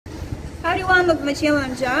Hi everyone, welcome to my channel.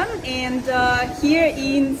 I'm Jan, and here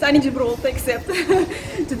in sunny Gibraltar, except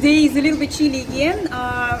today is a little bit chilly again.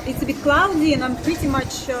 It's a bit cloudy and I'm pretty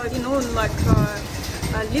much, like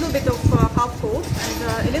a little bit of half cold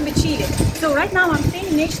and a little bit chilly. So right now I'm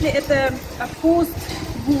standing actually at a post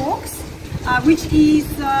box, which is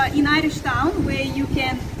in Irish town, where you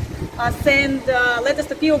can send letters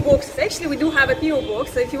to PO boxes. Actually, we do have a PO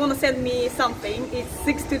box, so if you want to send me something, it's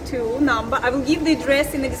 622 number. I will give the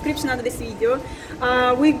address in the description under this video.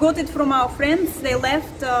 We got it from our friends. They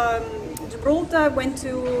left Gibraltar, went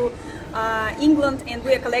to England, and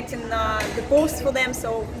we are collecting the post for them.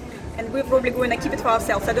 So, and we're probably going to keep it for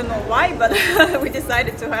ourselves. I don't know why, but we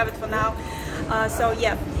decided to have it for now. So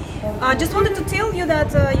yeah. Just wanted to tell you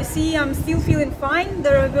that you see, I'm still feeling fine.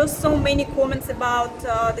 There were so many comments about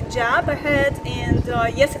the jab I had, and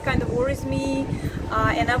yes, it kind of worries me,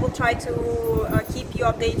 and I will try to keep you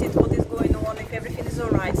updated what is going on, if everything is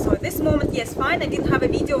alright. So at this moment, yes, fine. I didn't have a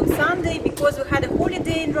video on Sunday because we had a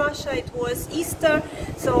holiday in Russia. It was Easter,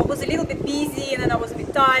 so I was a little bit busy and then I was a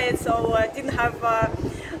bit tired, so I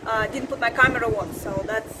didn't put my camera on. So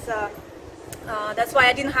that's why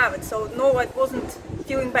I didn't have it. So no, I wasn't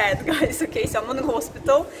feeling bad, guys. Okay, so I'm not in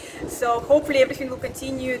hospital, so hopefully everything will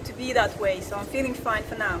continue to be that way. So I'm feeling fine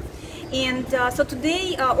for now. And so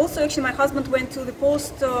today also actually my husband went to the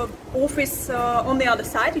post office on the other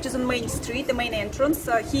side, which is on Main Street, the main entrance.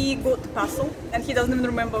 He got the parcel and he doesn't even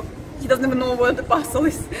remember. He doesn't even know where the parcel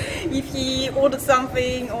is, if he ordered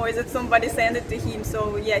something or is it somebody sent it to him.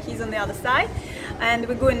 So yeah, he's on the other side, and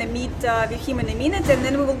we're going to meet with him in a minute, and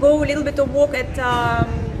then we will go a little bit of walk at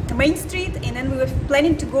Main Street, and then we were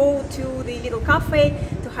planning to go to the little cafe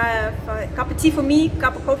to have a cup of tea for me,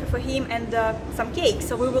 cup of coffee for him, and some cake.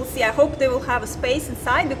 So we will see. I hope they will have a space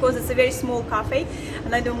inside because it's a very small cafe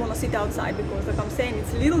and I don't want to sit outside because, like I'm saying,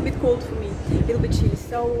 it's a little bit cold for me, a little bit chilly.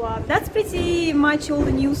 So that's pretty much all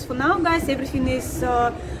the news for now, guys. Everything is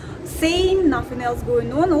same, nothing else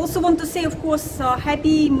going on. I also want to say, of course,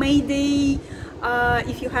 happy May Day.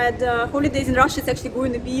 If you had holidays in Russia, it's actually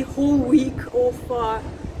going to be a whole week of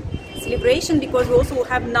celebration, because we also will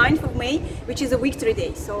have 9th of May, which is a Victory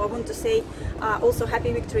Day. So I want to say also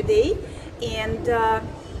happy Victory Day, and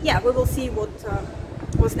yeah, we will see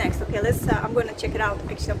what's next. Okay, I'm going to check it out.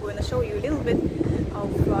 Actually, I'm going to show you a little bit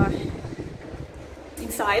of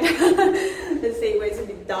inside. Let's say where it's a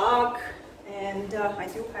bit dark, and I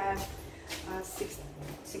do have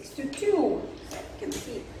 622. You can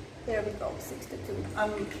see. There we go, 622. I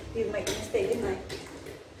did make a mistake, didn't I?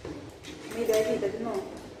 Maybe I did, I don't know.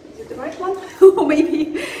 Is it the right one? Or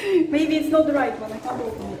maybe it's not the right one. I can't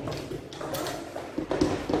open it.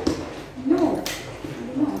 No, I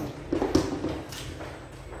don't know.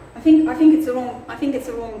 I think it's wrong. I think it's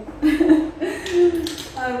a wrong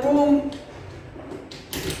wrong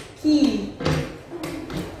key.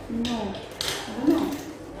 No, I don't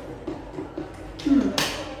know.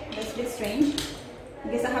 That's a bit strange. I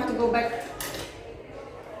guess I have to go back.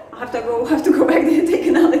 I have to go back there and take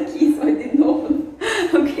another key, so I didn't open.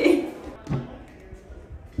 Okay.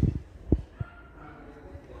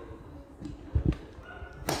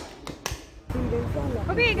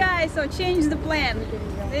 Okay, guys. So change the plan.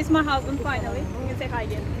 This is my husband finally. You can say hi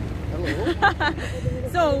again. Hello.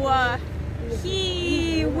 So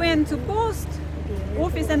he went to post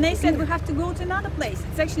office and they said we have to go to another place.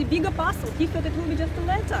 It's actually bigger parcel. He thought it will be just a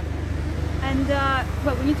letter. And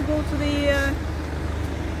well, we need to go to the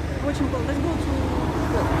what you call? Let's go to,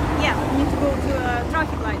 yeah, we need to go to a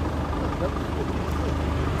traffic light.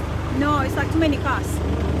 No, it's like too many cars.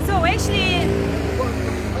 So actually,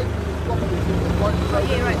 oh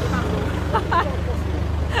yeah, right.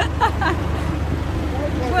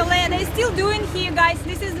 Well, they're still doing here, guys.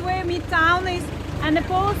 This is where Midtown is, and the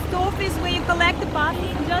post office where you collect the parcel,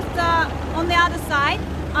 just on the other side.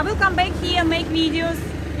 I will come back here and make videos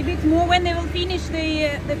a bit more when they will finish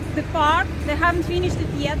the park. They haven't finished it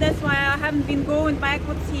yet, that's why I haven't been going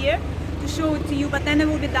backwards here to show it to you, but then it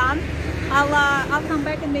will be done. I'll come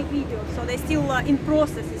back and make videos. So they're still in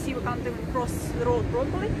process. You see, we can't even cross the road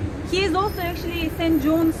properly. Here is also actually St.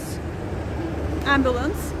 John's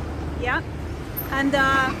ambulance, yeah, and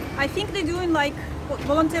I think they're doing like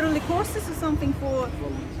voluntarily courses or something for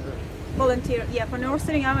volunteer, yeah, for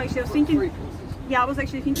nursing. I was thinking, yeah, I was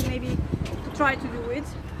actually thinking maybe to try to do it.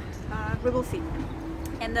 We will see.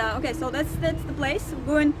 And okay, so that's the place. We're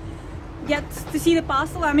going to get to see the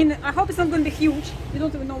parcel. I mean, I hope it's not going to be huge. We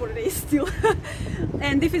don't even know what it is still.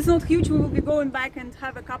 And if it's not huge, we will be going back and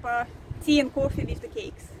have a cup of tea and coffee with the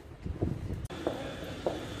cakes.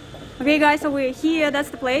 Okay, guys, so we're here.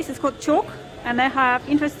 That's the place. It's called Chock, and they have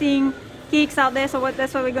interesting cakes out there. So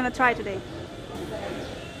that's what we're going to try today.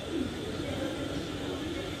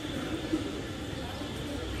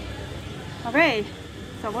 Okay,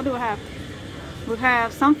 so what do we have? We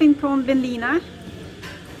have something from Berliner,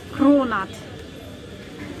 cronut,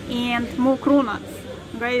 and more cronuts.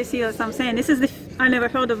 Okay, you see what I'm saying? This is I never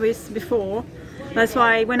heard of this before. That's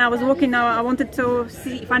why when I was walking now, I wanted to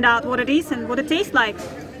find out what it is and what it tastes like.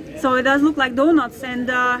 So it does look like donuts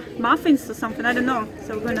and muffins or something. I don't know.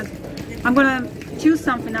 So I'm gonna choose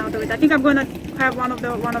something out of it. I think I'm gonna have one of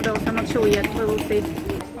those. I'm not sure yet. We will see.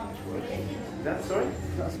 That's sorry?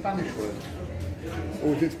 Is that a Spanish word?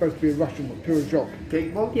 Or is it supposed to be a Russian word? Pirojok.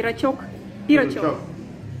 Cake ball? Pirachok. Pirachok.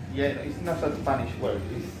 Yeah, it's not a Spanish word.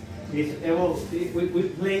 Well, we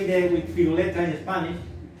play with piruleta in Spanish,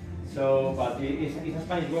 so but it's a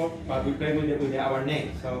Spanish word, but we play with our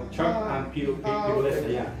name. So chock and piruleta,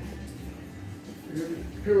 yeah.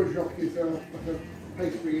 Pirojok is like a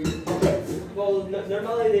pastry. Well,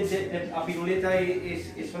 normally a piruleta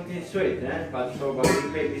is something sweet, but we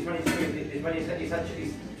play this one is sweet. This one is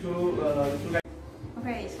too.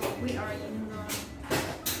 Okay, so we are in.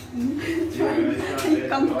 He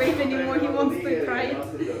can't wait anymore. He wants to try it.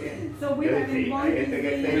 So we have in one is the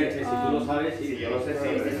this is one.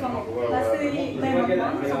 That's the lemon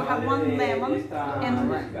one. So we have one lemon and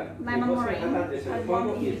lemon meringue, and one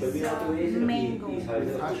is mango.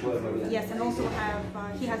 Yes, and also have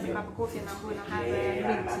he has a cup of coffee, and I'm going to have a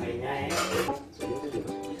green tea.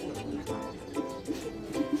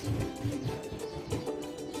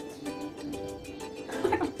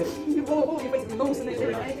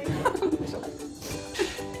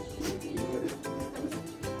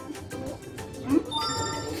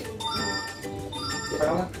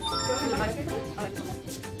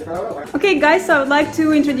 Okay guys, so I would like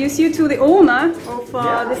to introduce you to the owner of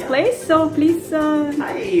this place, so please...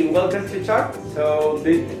 Hi, welcome to Chock. So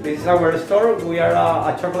this is our store. We are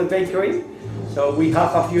a chocolate bakery. So we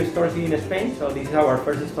have a few stores in Spain, so this is our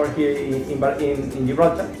first store here in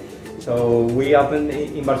Gibraltar. So we opened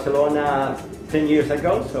in Barcelona 10 years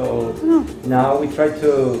ago, so now we try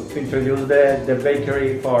to introduce the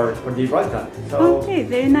bakery for Gibraltar. So, okay,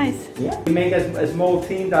 very nice. Yeah, we make a small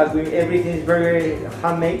thing that everything is very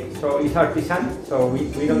handmade, so it's artisan, so we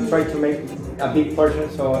don't try to make a big portion,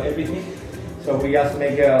 so everything. So we just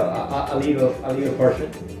make a little portion.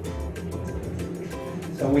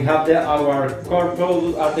 So we have our core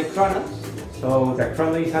product are the cronuts. So the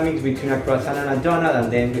cronut is a mix between a croissant and a donut,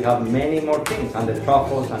 and then we have many more things, and the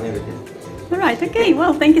truffles and everything. All right, okay,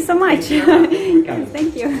 well, thank you so much.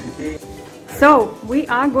 Thank you. So, we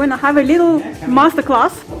are going to have a little master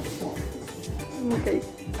class. Okay,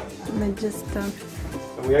 let me just... So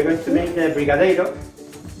we are going to make the brigadeiro.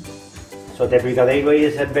 So the brigadeiro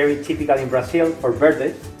is very typical in Brazil for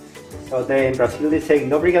birthdays. So in Brazil they say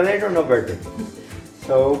no brigadeiro, no birthday.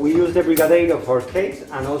 So we use the brigadeiro for cakes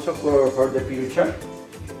and also for the pirucha.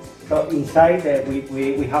 So inside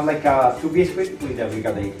we have like two biscuits with the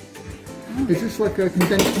brigadeiro. Is this like a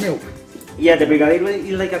condensed milk? Yeah, the brigadeiro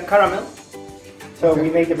is like a caramel. So okay. We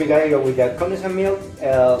make the brigadeiro with the condensed milk,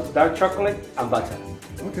 dark chocolate and butter.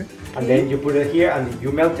 Okay. And then you put it here and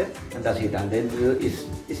you melt it, and that's it. And then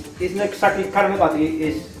it's not exactly caramel, but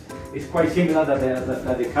it's quite similar to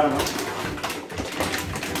the caramel.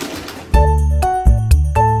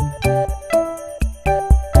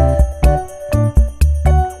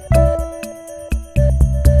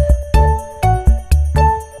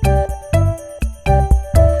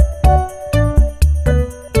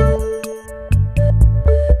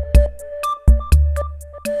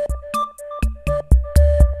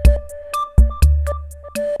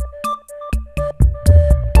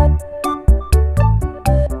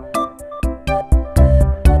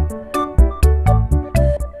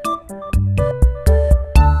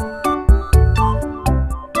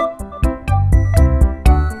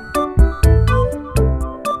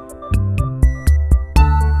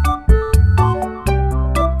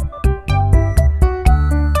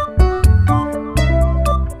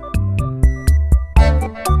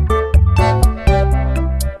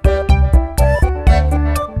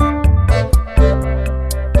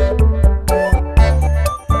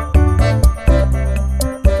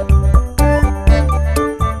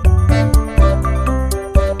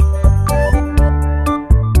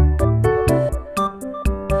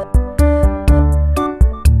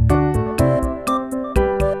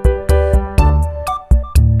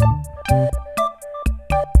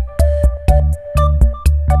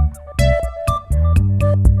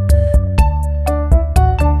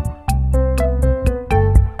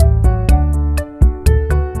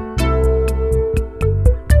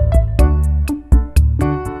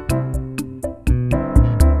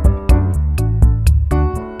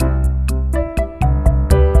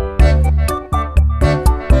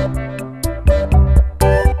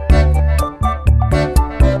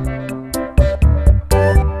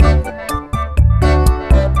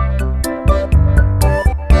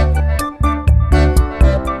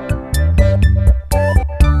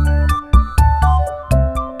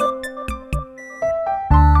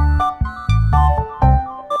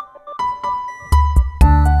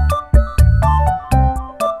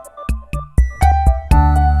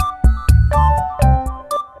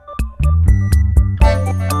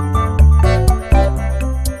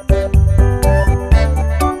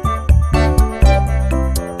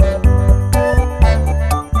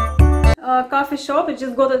 shop. I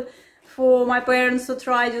just got it for my parents to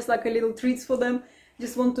try, just like a little treats for them.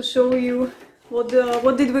 Just want to show you what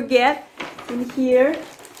did we get in here.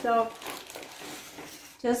 So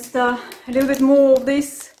just a little bit more of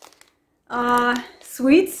this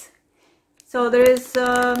sweets. So there is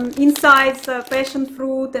inside passion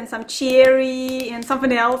fruit and some cherry and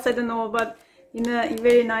something else, I don't know, but in a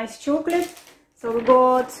very nice chocolate. So we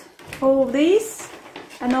got all of these,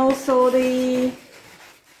 and also that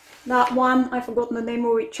one, I forgot the name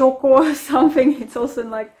of it, Chock or something. It's also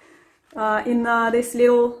like in this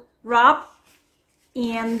little wrap,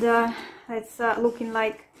 and it's looking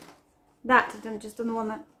like that. I just don't want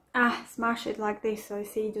to smash it like this, so I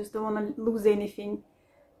see, just don't want to lose anything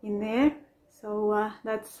in there. So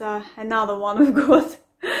that's another one we've got.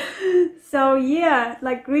 So yeah,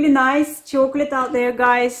 like really nice chocolate out there,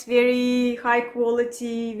 guys. Very high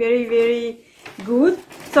quality, very, very good.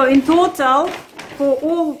 So in total, for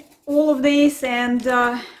all of this and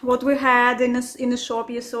what we had in the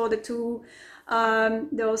shop, you saw the two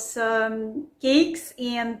those cakes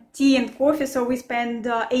and tea and coffee. So we spent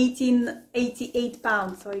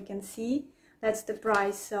 £18.88. So you can see that's the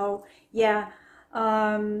price. So yeah.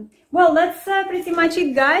 Well, that's pretty much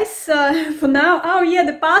it, guys, for now. Oh yeah,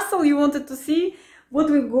 the parcel you wanted to see what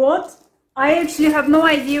we got. I actually have no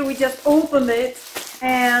idea. We just opened it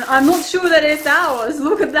and I'm not sure that it's ours.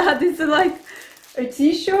 Look at that. It's like a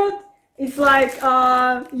t-shirt. It's like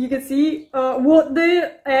you can see what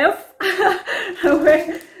the F.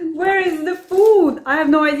 Where is the food? I have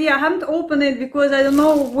no idea. I haven't opened it because I don't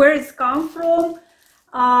know where it's come from.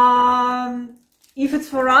 If it's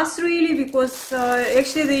for us really, because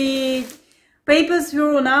actually the papers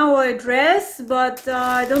were on our address, but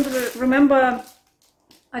I don't remember.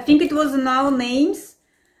 I think it was in our names,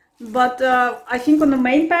 but I think on the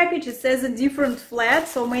main package it says a different flat,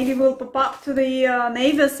 so maybe we'll pop up to the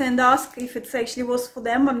neighbors and ask if it actually was for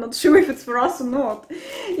them. I'm not sure if it's for us or not.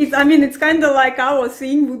 I mean, it's kind of like our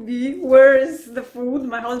thing would be, where is the food?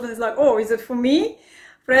 My husband is like, oh, is it for me?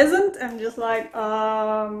 Present. I'm just like,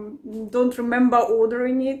 don't remember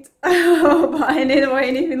ordering it buying it or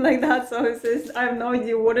anything like that. So it says, I have no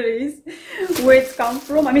idea what it is, where it's come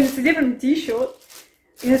from. I mean, it's a different t-shirt.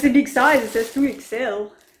 It's a big size. It says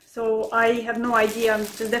 2XL. So I have no idea. I'm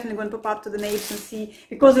just definitely going to pop up to the neighbors and see,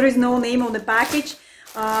 because there is no name on the package,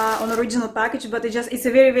 on the original package, but it's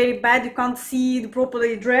a very, very bad. You can't see the proper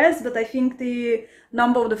address, but I think the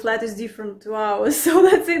number of the flat is different to ours. So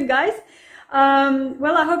that's it, guys.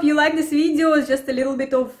 Well, I hope you like this video. It's just a little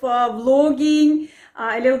bit of vlogging,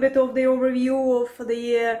 a little bit of the overview of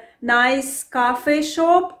the nice cafe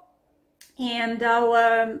shop and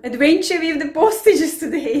our adventure with the postages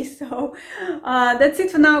today. So that's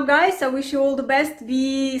it for now, guys. I wish you all the best.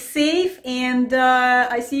 Be safe, and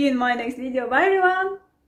I see you in my next video. Bye, everyone.